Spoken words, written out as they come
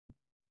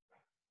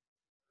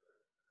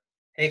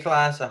Hey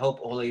class, I hope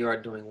all of you are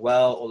doing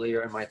well. All of you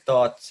are in my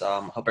thoughts.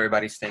 Hope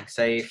everybody's staying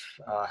safe,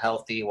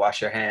 healthy,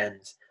 wash your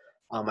hands.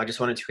 I just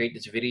wanted to create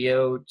this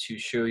video to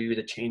show you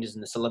the changes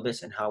in the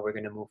syllabus and how we're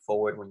going to move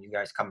forward when you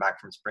guys come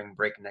back from spring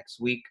break next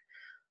week.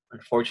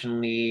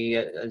 Unfortunately,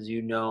 as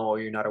you know or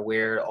you're not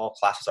aware, all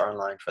classes are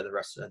online for the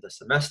rest of the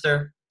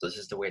semester. So this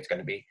is the way it's going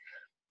to be.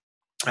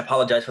 I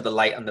apologize for the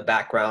light on the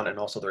background and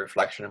also the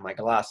reflection in my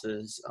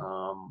glasses.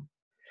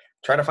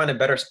 Try to find a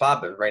better spot,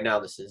 but right now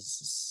this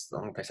is the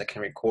only place I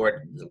can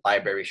record. The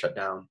library shut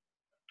down,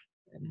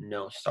 and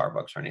no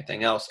Starbucks or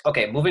anything else.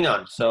 Okay, moving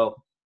on.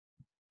 So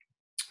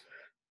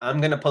I'm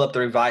gonna pull up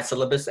the revised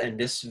syllabus, and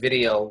this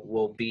video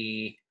will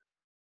be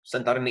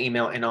sent out in the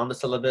email and on the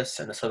syllabus,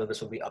 and the syllabus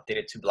will be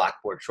updated to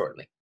Blackboard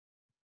shortly.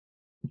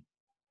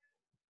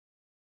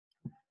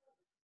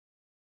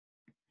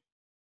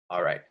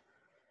 All right.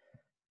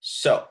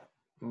 So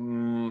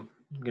I'm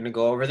gonna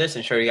go over this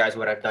and show you guys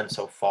what I've done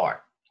so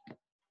far.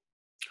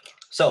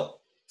 So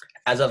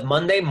as of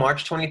Monday,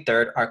 March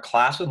 23rd, our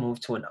class will move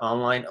to an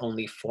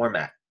online-only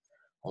format.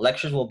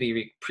 Lectures will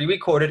be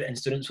pre-recorded and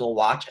students will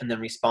watch and then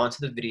respond to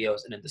the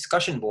videos in a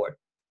discussion board.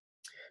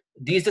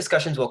 These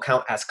discussions will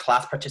count as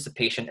class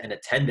participation and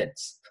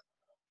attendance.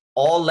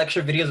 All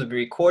lecture videos will be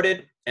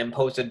recorded and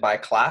posted by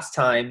class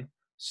time,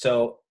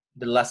 so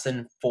the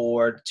lesson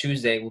for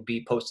Tuesday will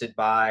be posted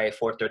by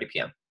 4:30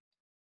 p.m.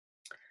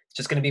 It's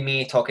just going to be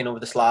me talking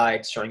over the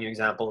slides, showing you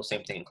examples,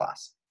 same thing in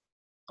class,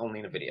 only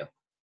in a video.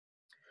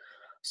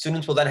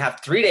 Students will then have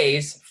 3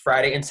 days,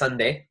 Friday and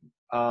Sunday.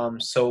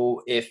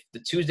 So if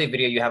the Tuesday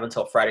video, you have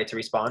until Friday to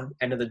respond,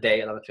 end of the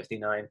day,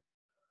 11:59,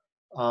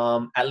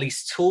 at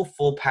least 2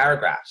 full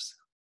paragraphs.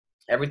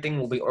 Everything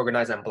will be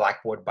organized on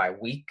Blackboard by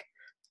week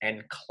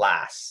and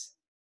class.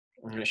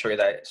 I'm going to show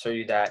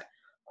you that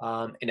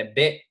in a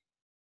bit.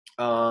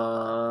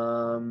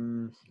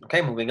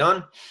 Okay, moving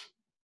on.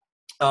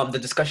 The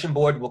discussion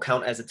board will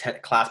count as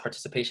class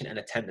participation and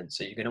attendance,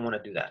 so you're going to want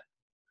to do that.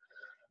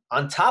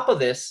 On top of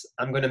this,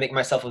 I'm going to make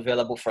myself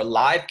available for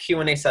live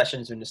Q&A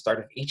sessions during the start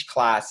of each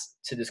class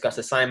to discuss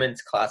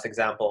assignments, class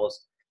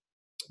examples,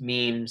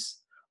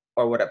 memes,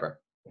 or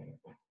whatever.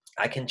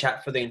 I can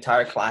chat for the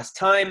entire class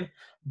time,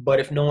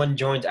 but if no one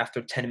joins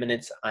after 10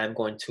 minutes, I'm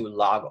going to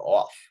log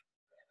off.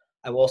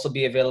 I will also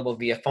be available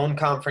via phone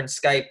conference,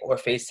 Skype, or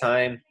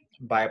FaceTime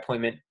by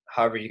appointment.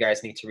 However you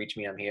guys need to reach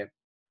me, I'm here.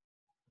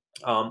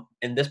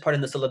 In this part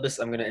in the syllabus,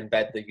 I'm going to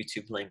embed the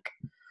YouTube link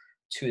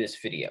to this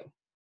video.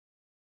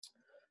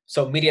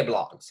 So media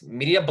blogs.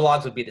 Media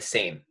blogs would be the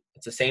same.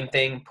 It's the same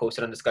thing,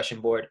 posted on discussion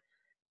board.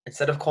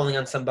 Instead of calling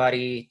on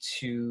somebody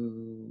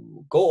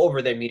to go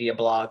over their media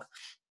blog,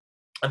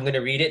 I'm going to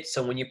read it.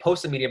 So when you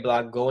post a media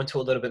blog, go into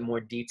a little bit more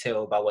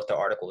detail about what the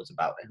article is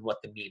about and what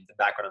the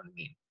background of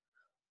the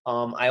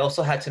meme. I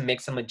also had to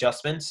make some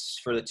adjustments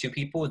for the 2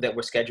 people that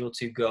were scheduled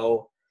to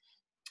go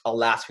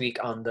last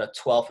week on the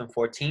 12th and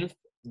 14th.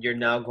 You're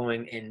now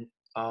going in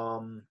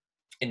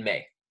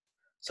May.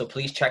 So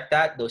please check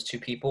that, those 2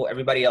 people.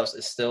 Everybody else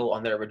is still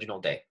on their original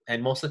day.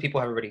 And most of the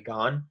people have already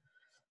gone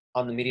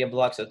on the media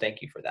blog, so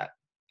thank you for that.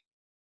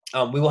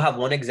 We will have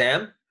 1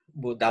 exam.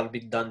 That will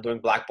be done during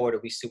Blackboard.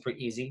 It'll be super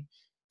easy.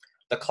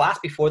 The class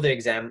before the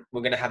exam,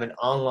 we're going to have an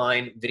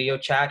online video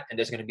chat, and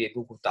there's going to be a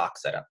Google Doc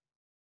set up.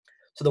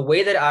 So the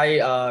way that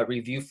I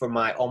review for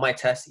all my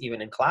tests,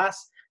 even in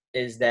class,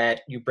 is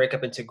that you break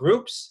up into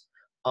groups.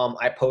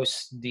 I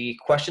post the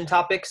question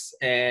topics,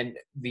 and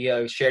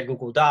via shared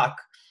Google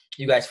Doc,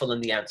 you guys fill in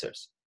the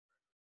answers.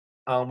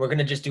 We're going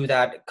to just do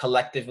that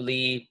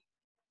collectively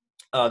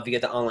via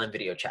the online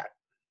video chat.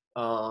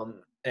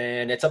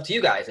 And it's up to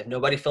you guys. If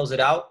nobody fills it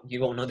out, you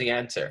won't know the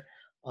answer.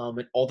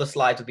 And all the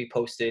slides will be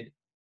posted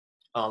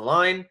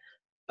online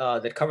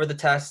that cover the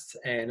test,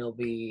 and it'll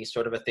be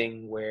sort of a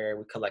thing where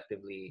we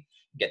collectively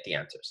get the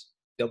answers.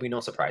 There'll be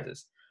no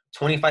surprises.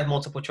 25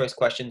 multiple choice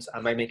questions.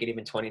 I might make it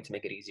even 20 to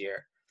make it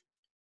easier.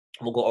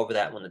 We'll go over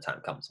that when the time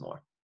comes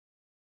more.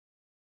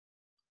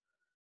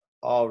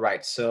 All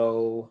right,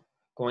 so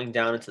going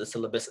down into the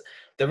syllabus.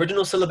 The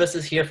original syllabus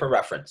is here for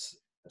reference,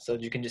 so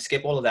you can just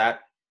skip all of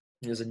that.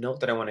 There's a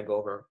note that I want to go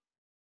over.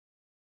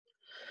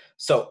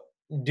 So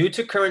due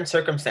to current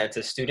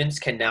circumstances, students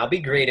can now be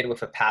graded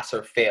with a pass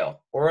or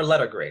fail, or a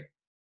letter grade.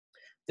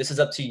 This is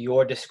up to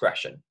your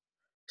discretion.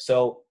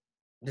 So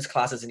this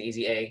class is an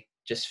easy A.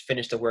 Just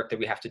finish the work that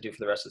we have to do for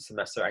the rest of the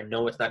semester. I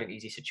know it's not an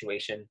easy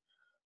situation,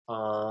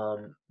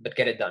 but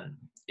get it done.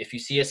 If you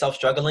see yourself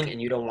struggling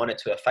and you don't want it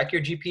to affect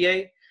your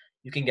GPA,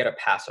 you can get a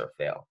pass or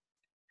fail.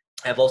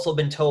 I've also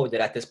been told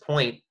that at this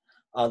point,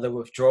 the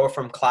withdrawal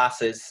from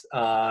classes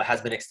has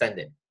been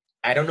extended.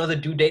 I don't know the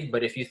due date,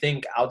 but if you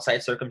think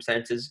outside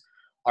circumstances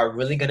are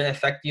really going to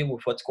affect you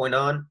with what's going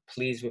on,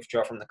 please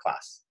withdraw from the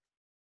class.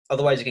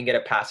 Otherwise, you can get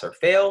a pass or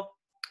fail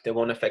that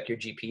won't affect your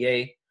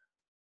GPA,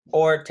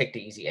 or take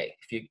the easy A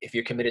if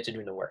you're committed to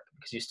doing the work,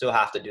 because you still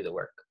have to do the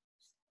work.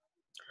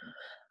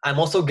 I'm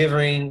also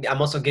giving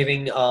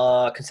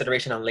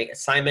consideration on late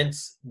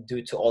assignments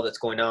due to all that's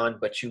going on,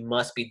 but you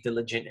must be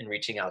diligent in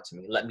reaching out to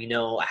me. Let me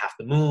know I have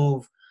to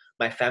move,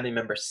 my family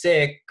member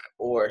sick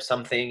or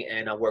something,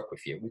 and I'll work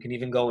with you. We can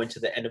even go into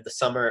the end of the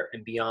summer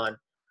and beyond,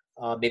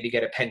 maybe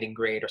get a pending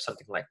grade or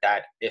something like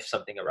that if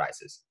something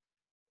arises.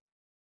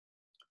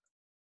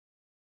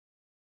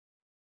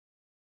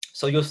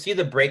 So you'll see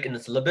the break in the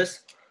syllabus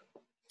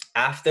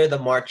after the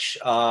March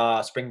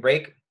spring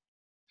break.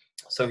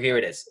 So here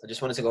it is. I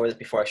just wanted to go over this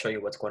before I show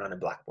you what's going on in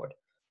Blackboard.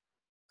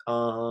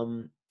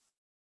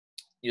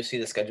 You'll see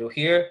the schedule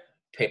here,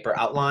 paper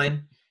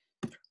outline.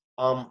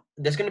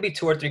 There's going to be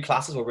 2 or 3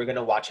 classes where we're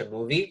going to watch a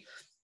movie.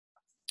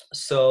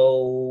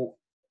 So,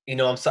 you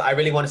know, I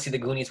really want to see the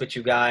Goonies with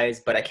you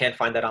guys, but I can't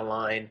find that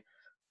online.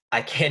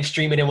 I can't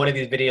stream it in one of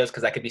these videos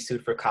because I could be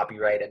sued for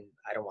copyright, and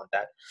I don't want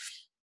that.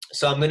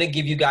 So I'm going to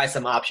give you guys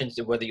some options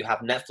to whether you have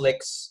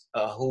Netflix,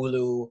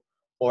 Hulu,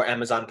 or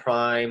Amazon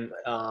Prime,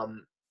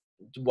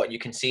 what you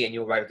can see, and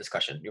you'll write a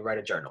discussion. You'll write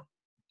a journal.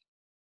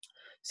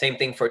 Same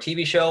thing for a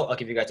TV show. I'll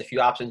give you guys a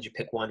few options. You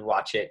pick one,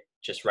 watch it,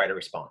 just write a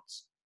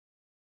response.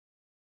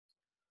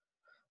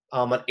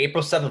 On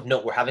April 7th,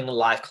 note, we're having a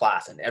live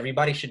class, and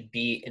everybody should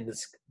be in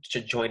this,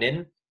 should join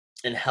in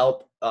and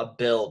help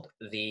build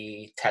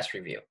the test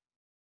review.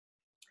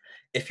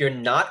 If you're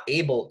not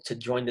able to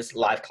join this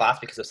live class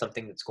because of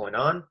something that's going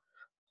on,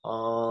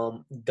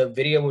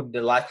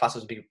 the live class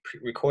will be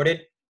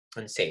recorded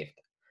and saved.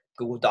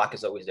 Google Doc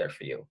is always there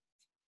for you.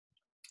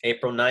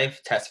 April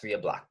 9th, test via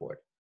Blackboard.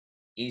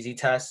 Easy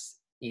test,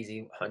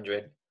 easy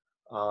 100.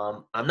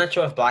 I'm not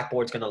sure if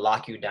Blackboard's going to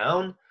lock you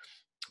down,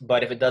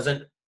 but if it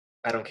doesn't,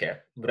 I don't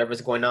care.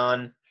 Whatever's going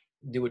on,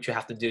 do what you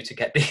have to do to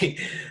get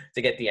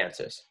the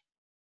answers.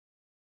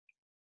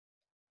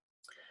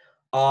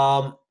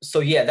 So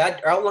yeah,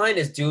 that outline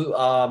is due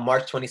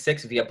March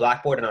 26th via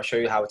Blackboard, and I'll show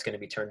you how it's going to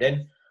be turned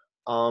in.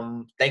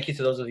 Thank you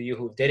to those of you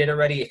who did it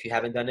already. If you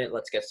haven't done it,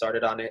 let's get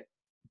started on it.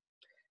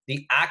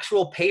 The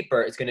actual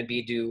paper is going to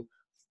be due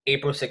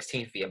April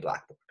 16th via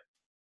Blackboard.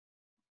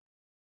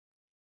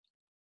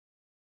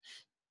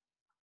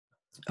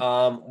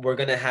 We're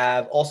going to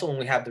have, also when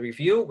we have the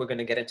review, we're going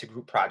to get into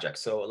group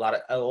projects. So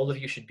all of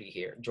you should be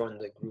here. Join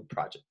the group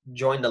project.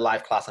 Join the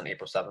live class on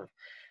April 7th.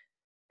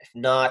 If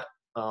not,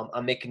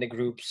 I'm making the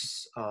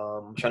groups.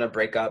 I'm trying to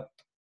break up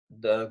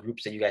the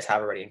groups that you guys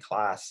have already in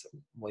class.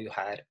 What you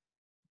had.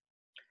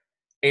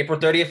 April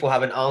 30th, we'll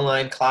have an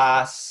online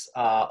class,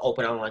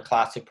 open online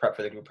class to prep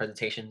for the group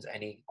presentations.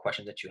 Any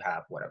questions that you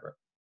have, whatever.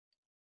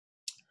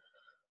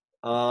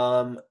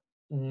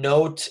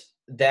 Note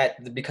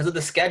that because of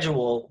the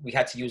schedule, we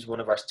had to use one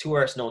of our 2 of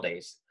our snow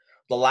days.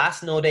 The last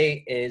snow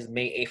day is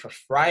May 8th, of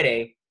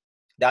Friday.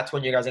 That's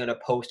when you guys are going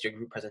to post your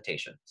group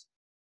presentations.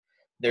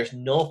 There's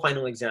no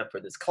final exam for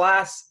this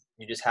class.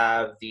 You just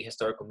have the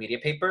historical media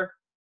paper,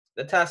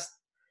 the test,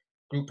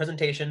 group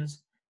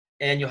presentations,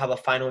 and you'll have a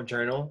final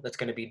journal that's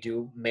going to be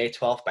due May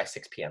 12th by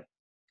 6 p.m.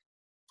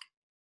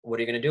 What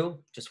are you going to do?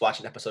 Just watch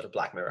an episode of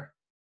Black Mirror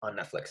on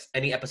Netflix.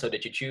 Any episode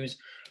that you choose,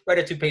 write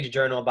a 2-page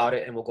journal about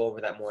it, and we'll go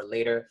over that more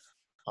later.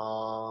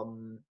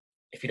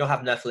 If you don't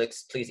have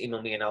Netflix, please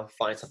email me and I'll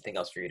find something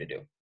else for you to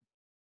do.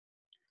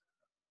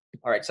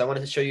 All right, so I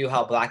wanted to show you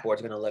how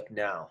Blackboard's going to look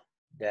now.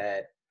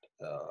 Give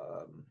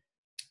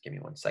me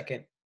 1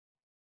 second.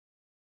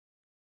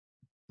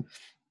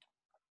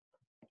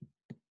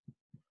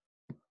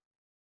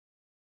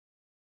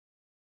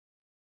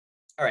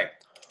 All right,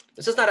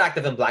 this is not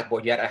active in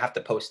Blackboard yet. I have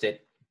to post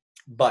it.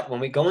 But when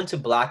we go into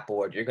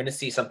Blackboard, you're going to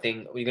see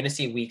something. You're going to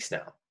see weeks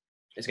now.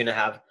 It's going to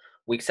have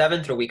week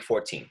 7 through week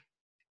 14.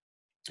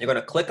 You're going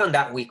to click on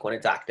that week when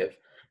it's active,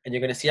 and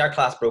you're going to see our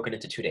class broken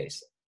into 2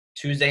 days,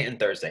 Tuesday and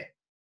Thursday.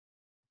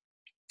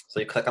 So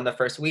you click on the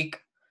first week.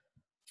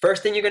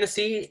 First thing you're going to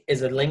see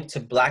is a link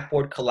to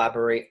Blackboard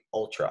Collaborate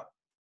Ultra.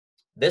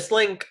 This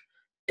link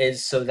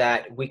is so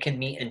that we can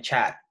meet and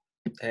chat,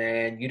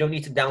 and you don't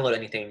need to download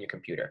anything on your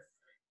computer.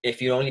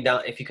 If you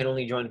can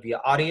only join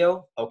via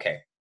audio, okay.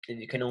 And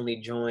you can only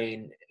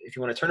join if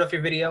you want to turn off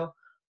your video,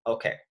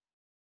 okay.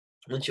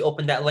 Once you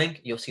open that link,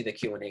 you'll see the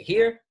Q&A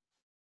here,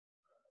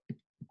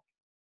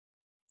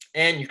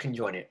 and you can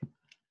join it.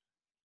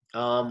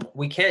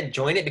 We can't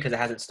join it because it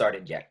hasn't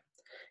started yet.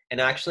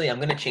 And actually, I'm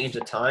going to change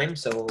the time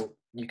so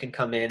you can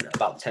come in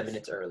about 10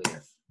 minutes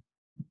earlier.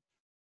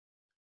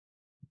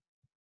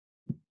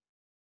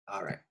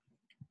 All right.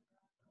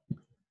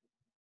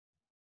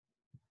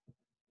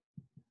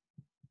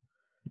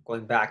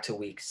 Going back to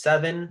week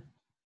 7,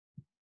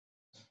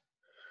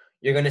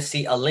 you're going to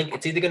see a link.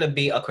 It's either going to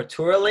be a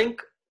Coursera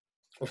link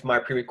with my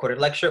pre-recorded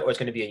lecture, or it's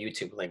going to be a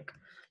YouTube link.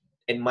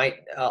 It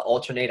might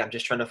alternate. I'm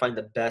just trying to find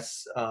the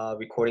best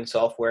recording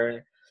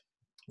software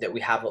that we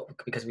have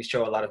because we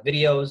show a lot of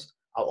videos.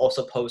 I'll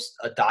also post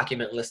a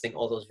document listing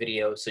all those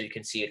videos so you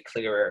can see it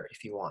clearer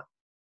if you want.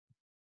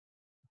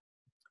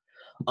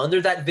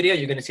 Under that video,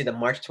 you're going to see the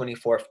March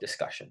 24th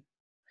discussion.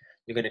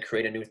 You're going to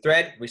create a new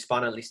thread,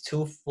 respond at least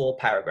 2 full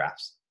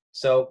paragraphs.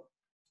 So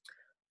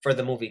for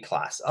the movie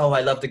class, oh,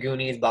 I love the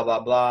Goonies, blah, blah,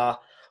 blah.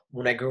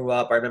 When I grew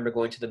up, I remember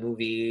going to the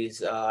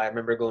movies. I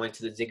remember going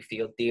to the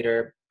Ziegfeld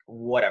Theater,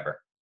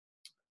 whatever.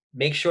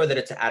 Make sure that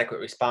it's an adequate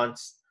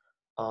response.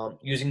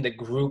 Using the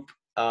group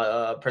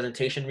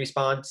presentation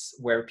response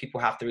where people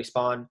have to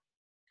respond.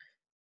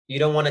 You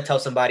don't want to tell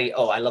somebody,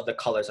 oh, I love the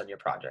colors on your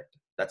project.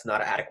 That's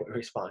not an adequate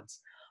response.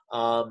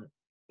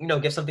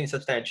 Give something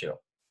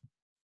substantial.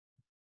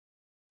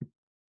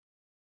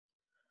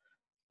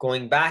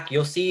 Going back,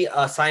 you'll see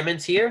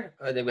assignments here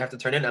that we have to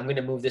turn in. I'm going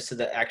to move this to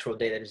the actual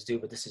day that is due,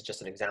 but this is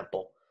just an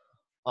example.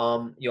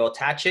 You'll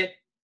attach it,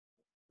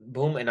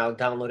 boom, and I'll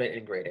download it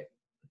and grade it.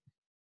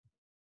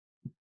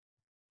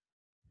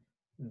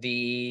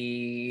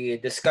 The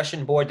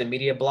discussion board, the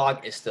media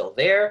blog is still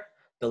there.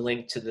 The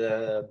link to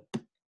the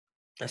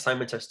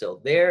assignments are still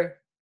there.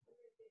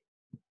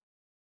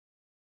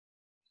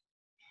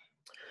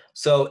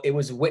 So it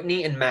was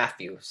Whitney and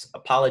Matthews.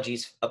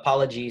 Apologies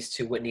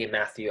to Whitney and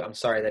Matthew. I'm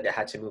sorry that I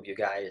had to move you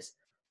guys.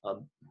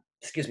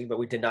 Excuse me, but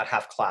we did not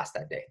have class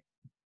that day.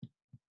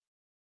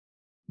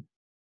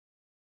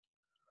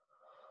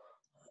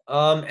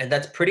 And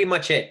that's pretty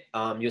much it.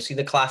 You'll see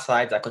the class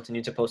slides. I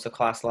continue to post the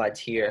class slides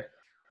here.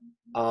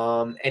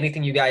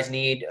 Anything you guys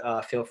need,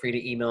 feel free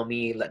to email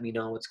me. Let me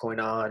know what's going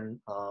on.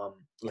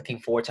 Looking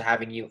forward to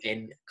having you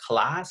in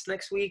class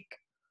next week.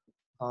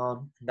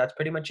 That's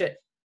pretty much it.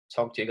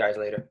 Talk to you guys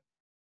later.